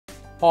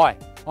Hi,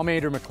 I'm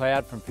Andrew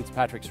Mcleod from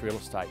Fitzpatricks Real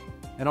Estate,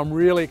 and I'm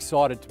really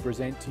excited to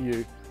present to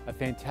you a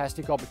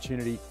fantastic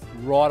opportunity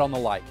right on the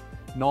lake,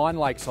 9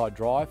 Lakeside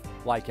Drive,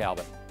 Lake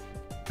Albert.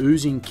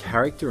 Oozing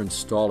character and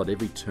style at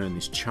every turn,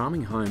 this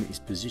charming home is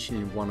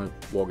positioned in one of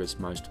Wagga's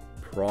most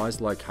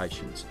prized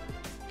locations,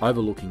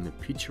 overlooking the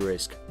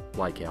picturesque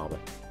Lake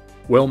Albert.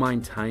 Well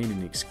maintained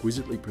and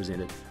exquisitely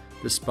presented,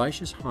 the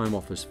spacious home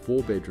offers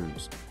 4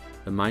 bedrooms.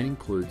 The main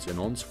includes an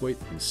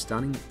ensuite and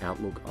stunning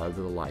outlook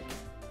over the lake.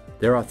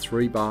 There are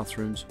 3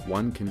 bathrooms,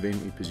 one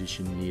conveniently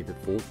positioned near the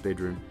 4th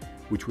bedroom,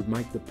 which would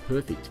make the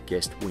perfect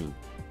guest wing,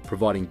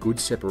 providing good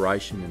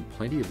separation and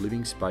plenty of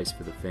living space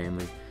for the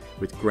family,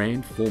 with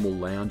grand formal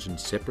lounge and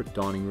separate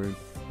dining room,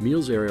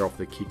 meals area off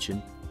the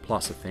kitchen,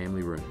 plus a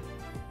family room.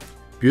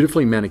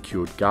 Beautifully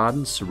manicured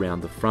gardens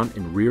surround the front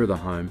and rear of the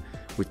home,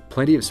 with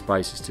plenty of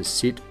spaces to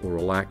sit or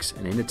relax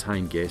and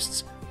entertain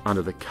guests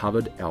under the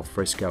covered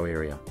alfresco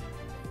area.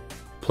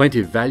 Plenty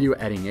of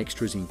value-adding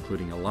extras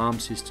including alarm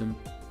system,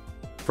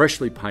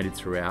 freshly painted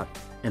throughout,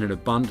 and an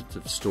abundance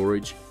of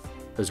storage,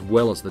 as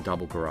well as the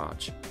double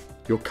garage.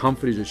 Your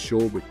comfort is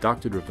assured with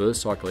ducted reverse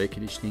cycle air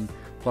conditioning,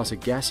 plus a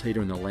gas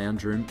heater in the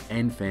lounge room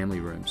and family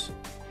rooms.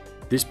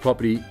 This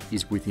property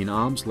is within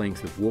arm's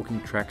length of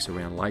walking tracks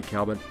around Lake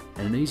Albert,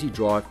 and an easy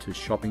drive to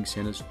shopping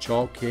centres,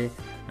 childcare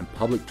and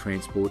public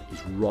transport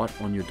is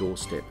right on your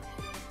doorstep.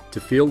 To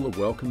feel the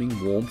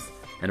welcoming warmth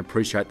and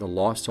appreciate the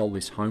lifestyle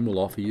this home will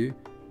offer you,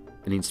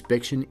 an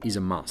inspection is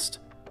a must.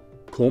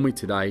 Call me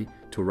today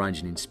to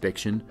arrange an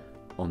inspection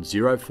on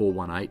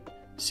 0418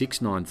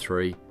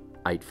 693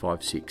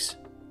 856.